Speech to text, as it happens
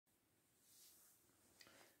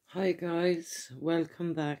Hi guys,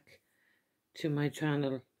 welcome back to my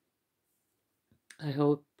channel. I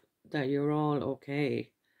hope that you're all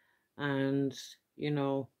okay and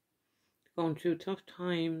going through tough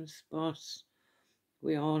times, but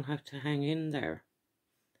we all have to hang in there,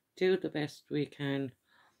 do the best we can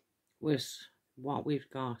with what we've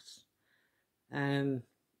got. um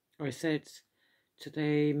I said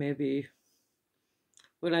today, maybe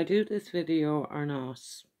will I do this video or not?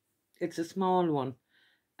 It's a small one.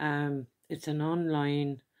 It's an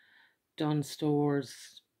online Dunne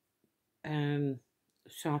stores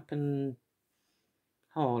shopping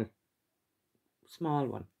haul, small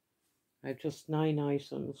one. I have just 9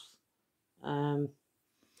 items. Um,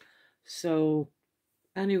 so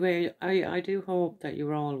anyway, I do hope that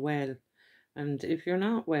you're all well. And if you're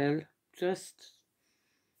not well, just,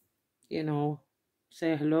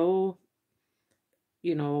 say hello,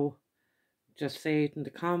 you know, just say it in the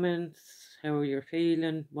comments, how you're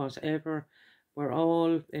feeling, whatever. We're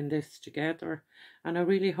all in this together. And I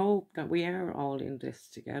really hope that we are all in this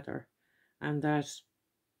together and that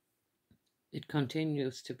it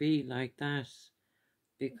continues to be like that,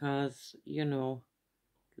 because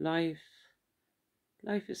life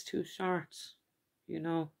life is too short.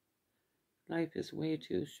 Life is way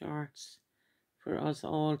too short for us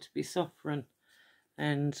all to be suffering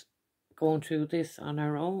and going through this on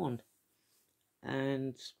our own.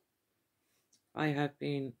 And I have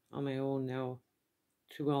been on my own now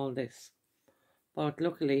through all this, but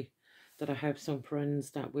luckily that I have some friends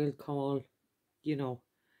that will call, to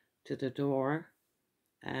the door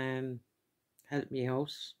and help me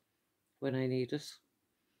out when I need it.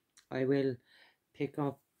 I will pick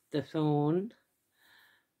up the phone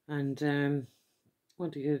and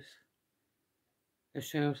want to give a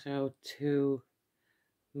shout out to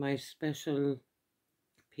my special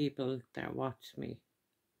people that watch me,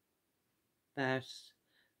 that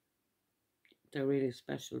they're really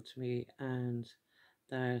special to me, and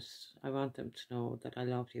that I want them to know that I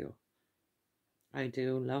love you. I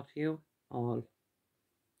do love you all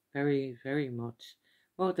very, very much,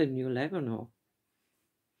 more than you'll ever know.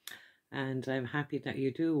 And I'm happy that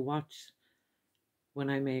you do watch when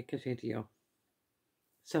I make a video.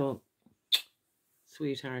 So,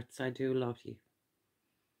 sweethearts, I do love you.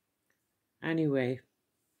 Anyway,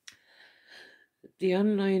 the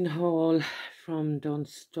online haul from Dunne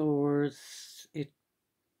stores,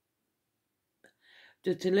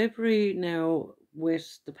 the delivery now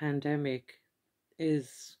with the pandemic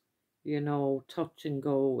is, touch and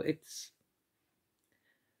go.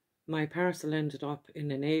 My parcel ended up in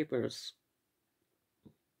a neighbour's,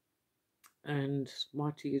 and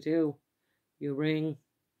what do? You ring,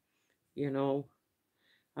 I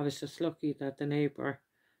was just lucky that the neighbour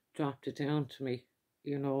dropped it down to me.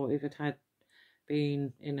 If it had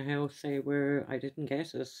been in a house, say, where I didn't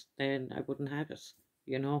get it, then I wouldn't have it,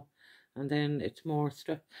 and then it's more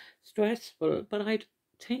stressful. But I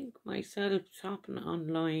think myself, shopping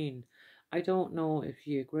online, I don't know if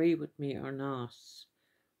you agree with me or not,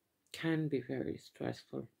 can be very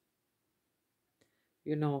stressful.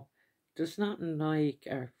 There's nothing like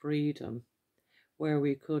our freedom, where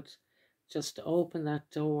we could just open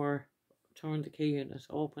that door, turn the key in it,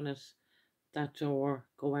 open it, that door,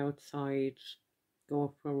 go outside,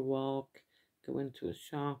 go for a walk, go into a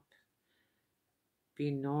shop, be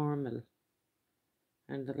normal.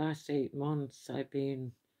 And the last 8 months I've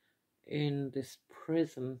been in this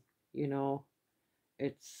prison,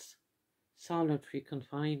 it's solitary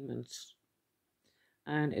confinement,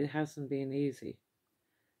 and it hasn't been easy.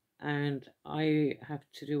 And I have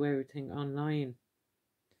to do everything online,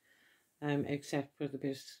 except for the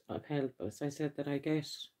bit of help, as I said, that I get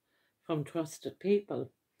from trusted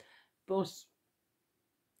people. But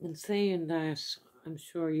in saying that, I'm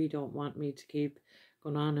sure you don't want me to keep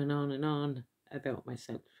going on and on and on about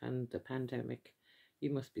myself and the pandemic.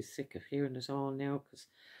 You must be sick of hearing it all now, because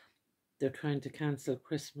they're trying to cancel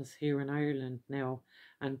Christmas here in Ireland now,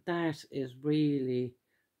 and that is really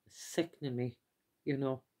sickening me.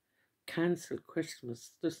 Cancel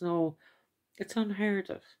Christmas. It's unheard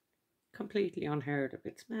of. Completely unheard of.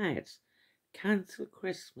 It's mad. Cancel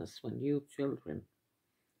Christmas when you've children.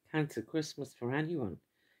 Cancel Christmas for anyone.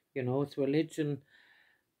 It's religion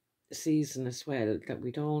season as well, that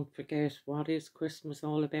we don't forget what is Christmas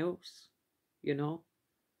all about.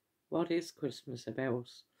 What is Christmas about?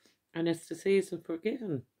 And it's the season for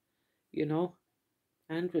giving,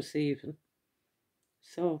 and receiving.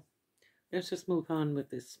 So let's just move on with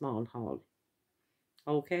this small haul.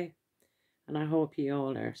 Okay? And I hope you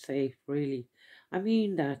all are safe, really. I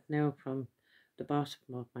mean that now from the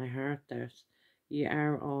bottom of my heart, that you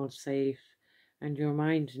are all safe and you're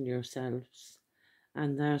minding yourselves.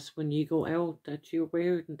 and that when you go out that you're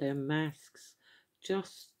wearing them masks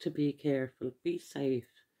just to be careful, be safe.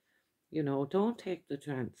 You know, don't take the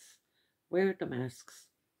chance. Wear the masks.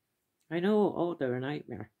 I know, oh, they're a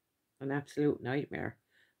nightmare, an absolute nightmare,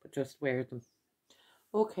 but just wear them.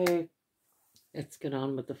 Okay, let's get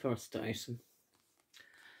on with the first item.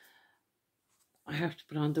 I have to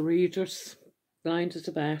put on the readers. Blind as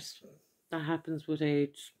a bat. That happens with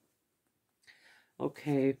age.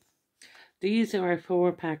 Okay, these are a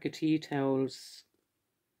 4-pack of tea towels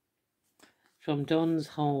from Dunne's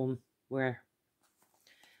Home Wear.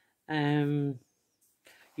 You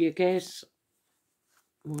get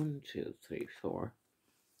 1, 2, 3, 4.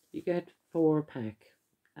 You get 4-pack,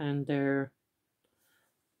 and they're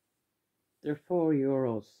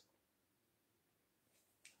 €4.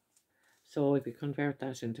 So if you convert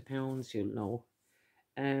that into pounds, you'll know.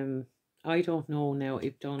 I don't know now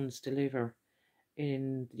if Dunnes deliver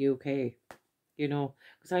in the UK, you know,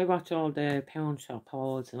 because I watch all the pound shop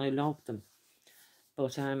hauls and I love them.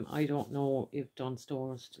 But I don't know if Dunnes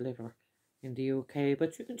stores deliver in the UK,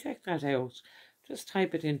 but you can check that out. Just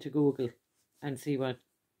type it into Google and see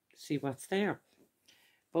what's there.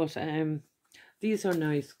 But these are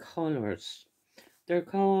nice colours. They're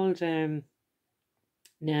called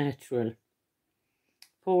Natural.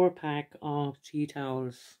 4-pack of tea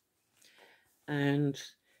towels, and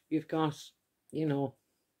you've got, you know,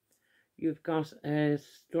 you've got a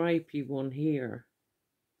stripy one here,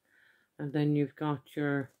 and then you've got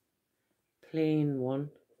your plain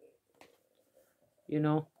one, you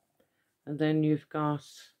know, and then you've got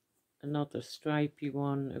another stripy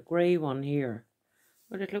one, a grey one here,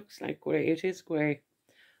 but it looks like grey. It is grey,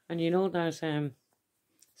 and you know that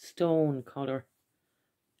stone colour,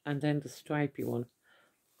 and then the stripy one.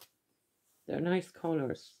 They're nice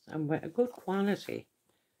colours and good quality.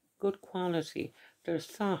 Good quality. They're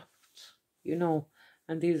soft, you know,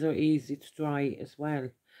 and these are easy to dry as well.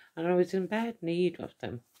 And I was in bad need of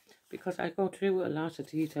them because I go through a lot of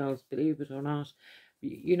details, believe it or not,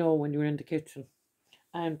 you know, when you're in the kitchen.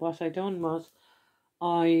 And what I done was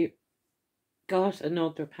I got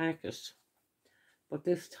another packet, but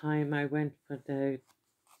this time I went for the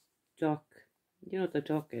duck, you know, the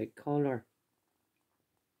duck egg colour.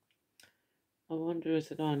 I wonder,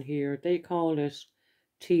 is it on here? They call it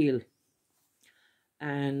teal.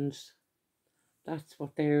 And that's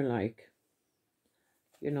what they're like.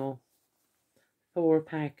 You know,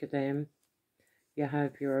 4-pack of them. You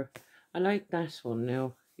have your... I like that one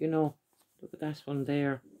now. You know, look at that one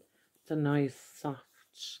there. It's a nice, soft...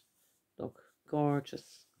 Look,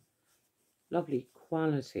 gorgeous. Lovely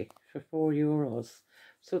quality for €4.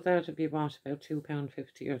 So that would be what, about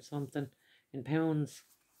 £2.50 or something in pounds.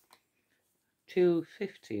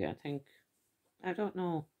 2.50, I think. I don't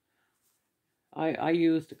know. I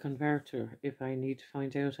use the converter if I need to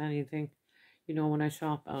find out anything. You know, when I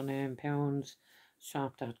shop on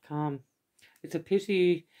poundsshop.com. It's a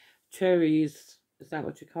pity cherries, is that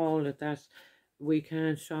what you call it, that we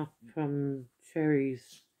can't shop from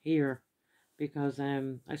cherries here, because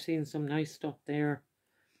I've seen some nice stuff there.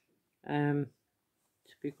 To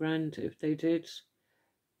be grand if they did.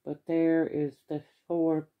 But there is the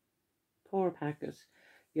four packets.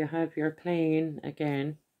 You have your plain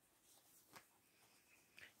again.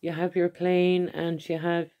 You have your plain, and you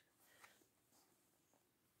have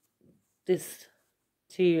this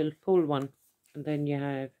teal full one, and then you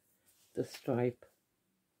have the stripe.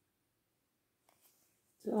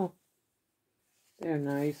 So they're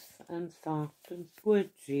nice and soft and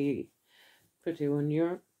squidgy for doing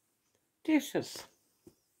your dishes.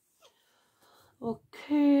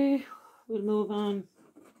 Okay, we'll move on.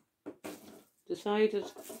 Decided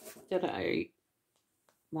that I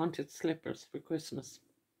wanted slippers for Christmas,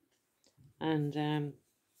 and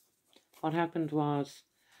what happened was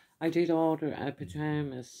I did order a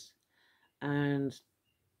pyjamas, and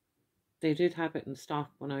they did have it in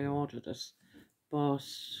stock when I ordered it, but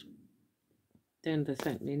then they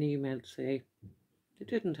sent me an email to say they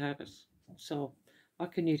didn't have it. So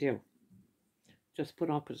what can you do? Just put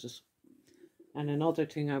up with it. And another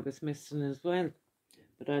thing I was missing as well,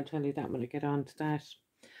 but I'll tell you that when I get on to that.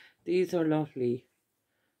 These are lovely,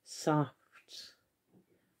 soft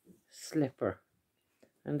slipper,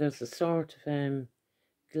 and there's a sort of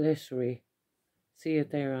glittery, see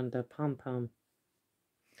it there on the pom-pom.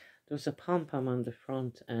 There's a pom-pom on the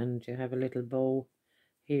front, and you have a little bow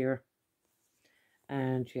here,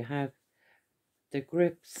 and you have the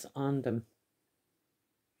grips on them.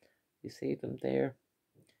 You see them there?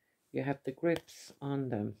 You have the grips on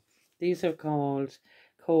them. These are called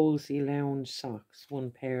Cozy Lounge Socks,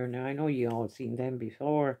 one pair. Now, I know you all seen them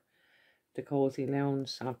before, the Cozy Lounge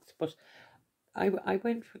Socks, but I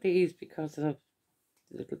went for these because of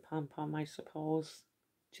the little pom-pom, I suppose.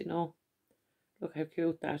 Do you know? Look how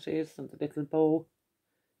cute that is, and the little bow.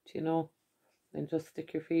 Do you know? And just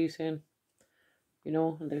stick your feet in, you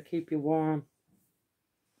know, and they'll keep you warm.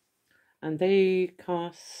 And they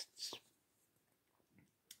cost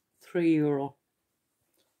 €3.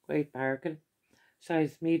 Great bargain.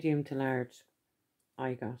 Size medium to large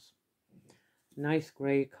I got. Nice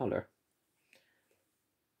grey colour.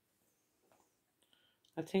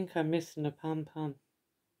 I think I'm missing a pom-pom.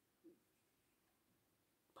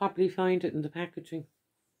 Probably find it in the packaging.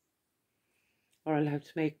 Or I'll have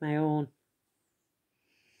to make my own.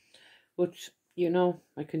 But, you know,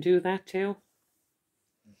 I can do that too.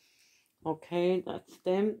 Okay, that's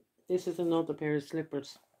them. This is another pair of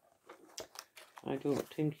slippers. I don't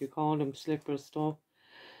think you call them slippers though.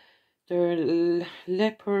 They're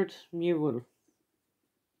leopard mule.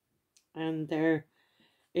 And they're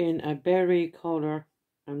in a berry colour.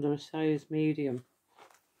 And they're size medium.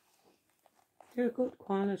 They're good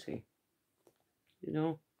quality. You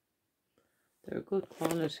know. They're good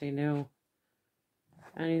quality now.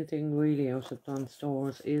 Anything really out of Dunne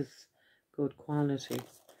stores is good quality.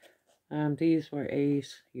 These were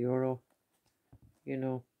 €8, you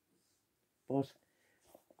know, but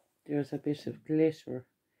there's a bit of glitter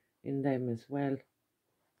in them as well.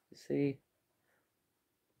 You see,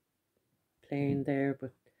 plain there,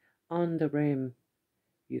 but on the rim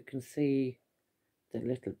you can see the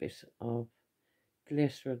little bit of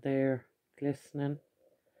glitter there, glistening,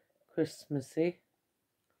 Christmassy.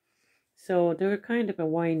 So they're kind of a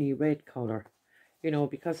winey red colour, you know,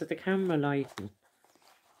 because of the camera lighting.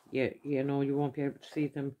 Yeah, you know, you won't be able to see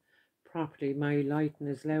them properly. My lighting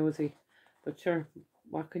is lousy, but sure,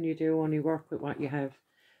 what can you do? Only work with what you have.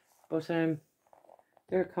 But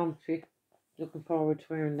they're comfy. Looking forward to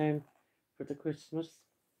wearing them for the Christmas.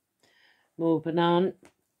 Moving on.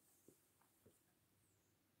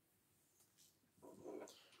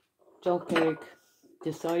 Duck egg.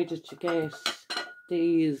 Decided to get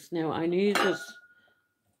these. Now I needed,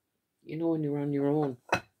 you know, when you're on your own,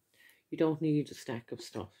 you don't need a stack of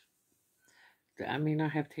stuff. I mean, I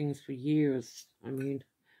have things for years. I mean,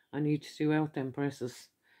 I need to do out them presses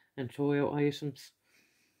and throw out items.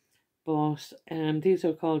 But these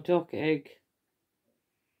are called duck egg.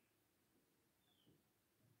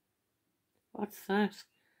 What's that?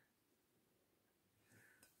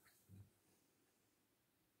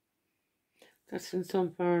 That's in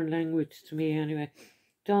some foreign language to me anyway.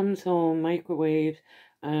 Dunne's Home, microwave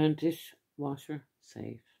and dishwasher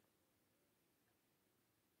safe.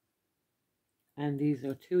 And these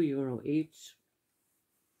are €2 each.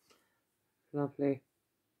 Lovely.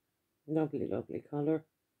 Lovely, lovely colour.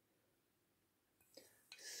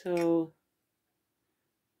 So,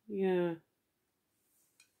 yeah.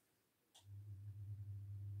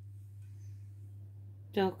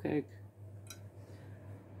 Duck egg.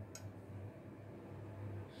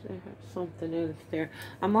 So I have something else there.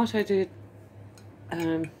 And what I did,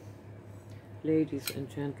 ladies and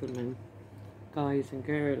gentlemen, guys and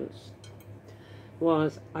girls,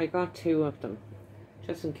 was I got 2 of them,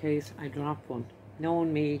 just in case I drop one.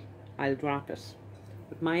 Knowing me, I'll drop it.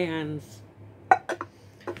 With my hands,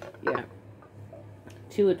 yeah.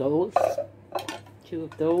 2 of those. 2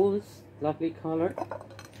 of those. Lovely colour.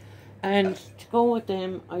 And to go with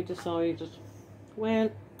them, I decided,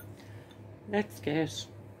 well, let's get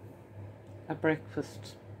a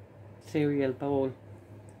breakfast cereal bowl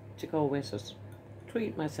to go with it.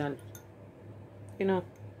 Treat myself. You know,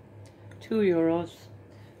 €2.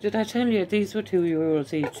 Did I tell you these were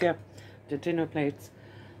 €2 each? Yeah, the dinner plates.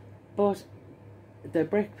 But the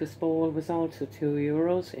breakfast bowl was also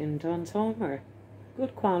 €2 in Dunne's Home.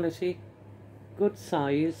 Good quality, good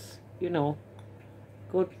size, you know,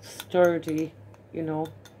 good sturdy, you know,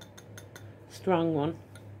 strong one.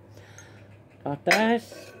 Got that.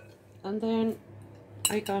 And then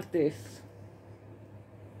I got this,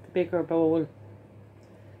 the bigger bowl.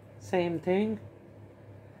 Same thing.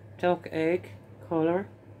 Duck egg colour.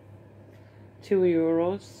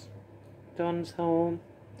 €2. Dunne's Home.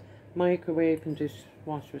 Microwave and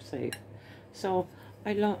dishwasher safe. So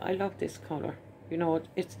I love this colour. You know,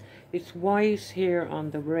 it's white here on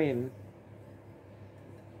the rim.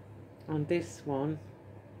 On this one.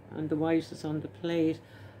 And the white is on the plate.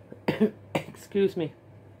 Excuse me.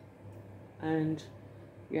 And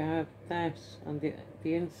you have that on the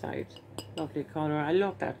inside. Lovely colour. I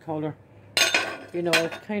love that colour. You know,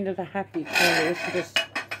 it's kind of a happy colour, isn't it?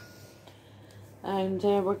 And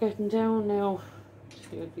we're getting down now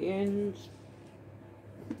to the end.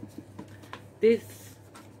 This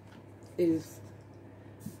is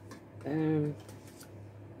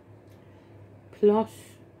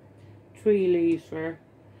plush 3 litre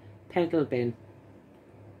pedal bin.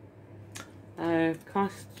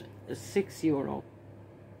 Cost €6.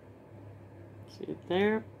 See it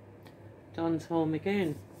there? Dunne's home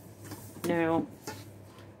again. Now,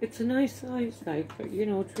 it's a nice size, like, for, you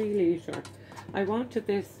know, 3 litre. I wanted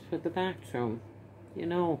this for the bathroom, you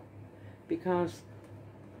know, because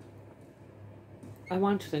I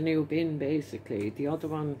wanted a new bin, basically. The other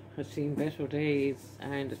one has seen better days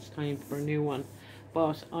and it's time for a new one.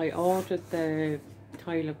 But I ordered the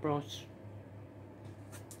toilet brush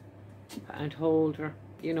and holder,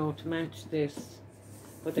 you know, to match this,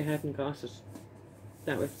 but they hadn't got it.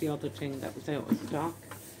 That was the other thing that was out of stock.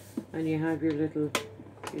 And you have your little,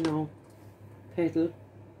 you know, pedal.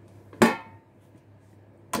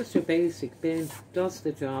 Just your basic bin, does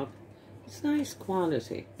the job. It's nice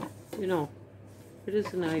quality, you know. It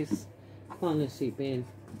is a nice quality bin,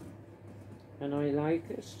 and I like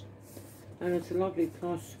it. And it's a lovely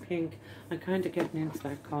plush pink. I'm kind of getting into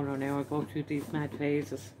that colour now. I go through these mad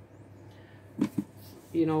phases.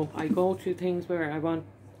 You know, I go through things where I want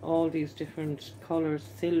all these different colours,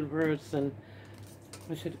 silvers, and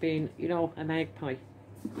I should have been, you know, a magpie.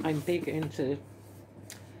 I'm big into,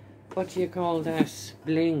 what do you call that,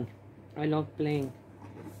 bling. I love bling.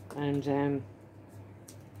 And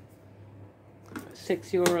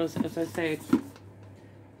 €6, as I said.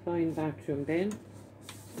 Fine bathroom bin.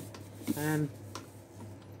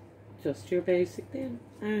 Just your basic bin,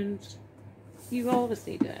 and you always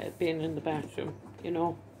need a bin in the bathroom, you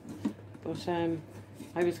know. But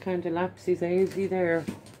I was kind of lapsy-daisy there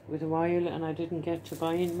with a while, and I didn't get to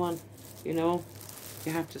buying one, you know.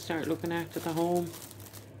 You have to start looking after the home,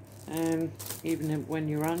 even when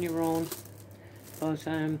you're on your own. But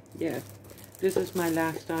yeah, this is my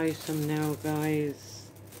last item now, guys.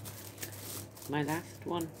 My last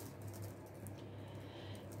one.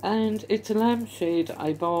 And it's a lampshade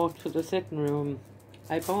I bought for the sitting room.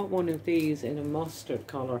 I bought one of these in a mustard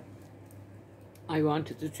colour. I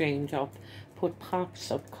wanted to change up, put pops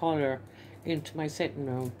of colour into my sitting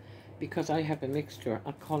room, because I have a mixture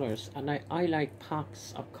of colours, and I like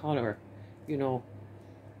pops of colour, you know.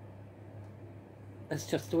 That's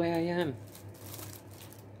just the way I am.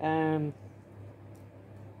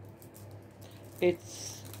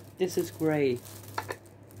 This is grey.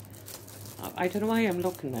 I don't know why I'm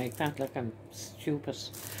looking like that, like I'm stupid.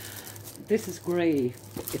 This is grey.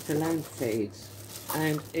 It's a lampshade,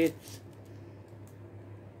 and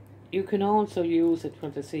you can also use it for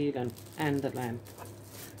the ceiling and the lamp.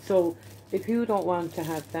 So if you don't want to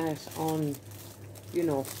have that on, you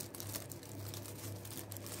know,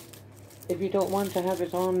 if you don't want to have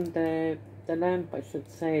it on the lamp, I should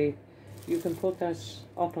say, you can put that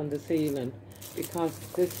up on the ceiling, because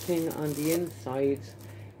this thing on the inside,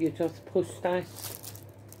 you just push that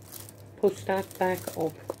back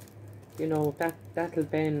up, you know, that'll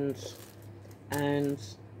bend, and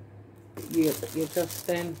you just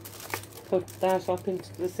then put that up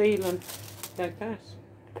into the ceiling like that.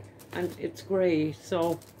 And it's grey,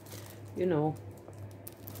 so, you know,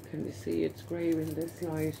 can you see it's grey in this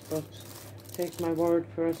light, but take my word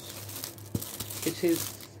for it, it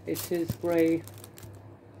is grey.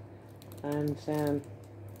 And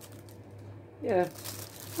yeah,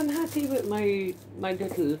 I'm happy with my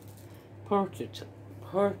little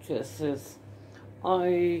purchases.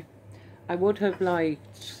 I would have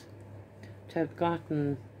liked to have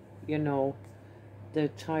gotten, you know, the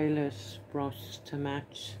toilet brush to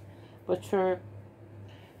match, but sure,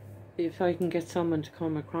 if I can get someone to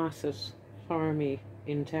come across it for me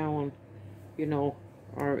in town, you know,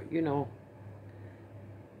 or, you know,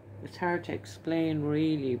 it's hard to explain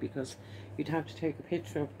really, because you'd have to take a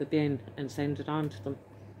picture of the bin and send it on to them,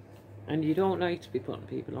 and you don't like to be putting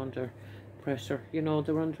people under pressure, you know.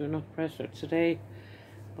 They're under enough pressure today.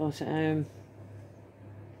 But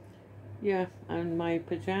yeah, and my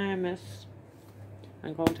pyjamas,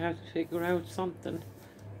 I'm going to have to figure out something.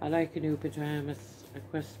 I like a new pyjamas at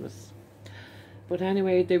Christmas. But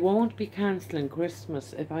anyway, they won't be cancelling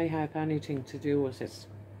Christmas if I have anything to do with it.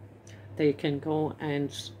 They can go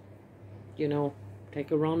and, you know, take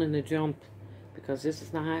a run and a jump, because this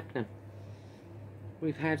is not happening.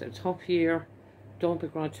 We've had a tough year. Don't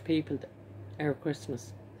begrudge people our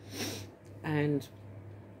Christmas. And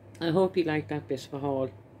I hope you like that bit of a haul.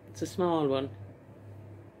 It's a small one,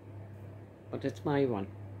 but it's my one.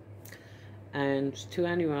 And to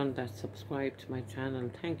anyone that subscribed to my channel,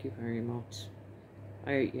 thank you very much.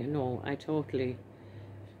 You know, I totally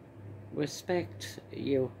respect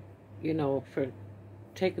you, you know, for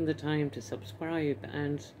taking the time to subscribe.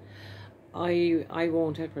 And I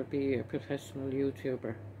won't ever be a professional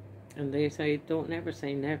YouTuber, and they say don't never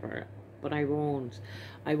say never. but I won't.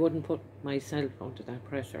 I wouldn't put myself under that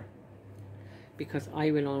pressure, because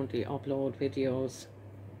I will only upload videos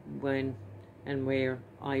when and where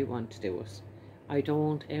I want to do it. I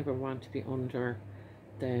don't ever want to be under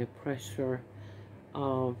the pressure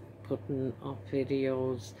of putting up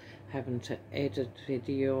videos, having to edit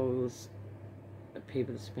videos.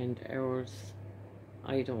 People spend hours.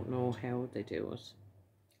 I don't know how they do it.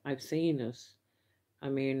 I've seen it. I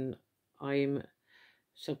mean, I'm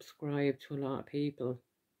subscribed to a lot of people,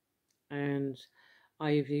 and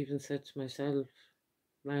I've even said to myself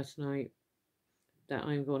last night that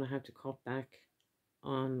I'm going to have to cut back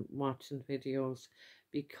on watching videos,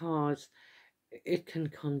 because it can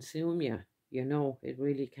consume you, you know, it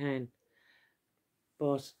really can.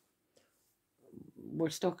 But we're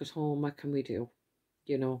stuck at home, what can we do,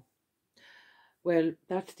 you know? Well,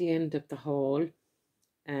 that's the end of the haul.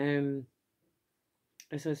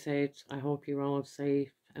 As I said, I hope you're all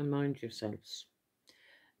safe and mind yourselves.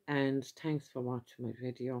 And thanks for watching my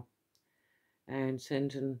video, and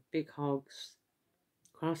sending big hugs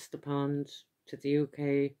across the pond to the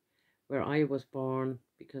UK, where I was born,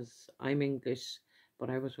 because I'm English, but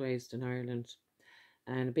I was raised in Ireland.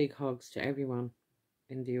 And big hugs to everyone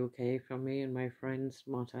in the UK from me and my friends,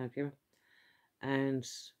 what have you. And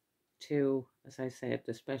to, as I said,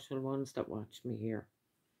 the special ones that watch me here,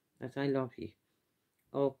 that I love you.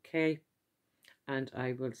 Okay, and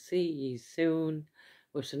I will see you soon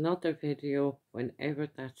with another video, whenever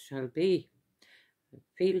that shall be.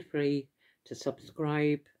 Feel free to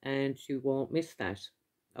subscribe and you won't miss that.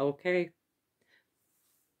 Okay,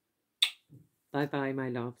 bye bye my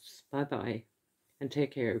loves, bye bye, and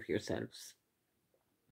take care of yourselves.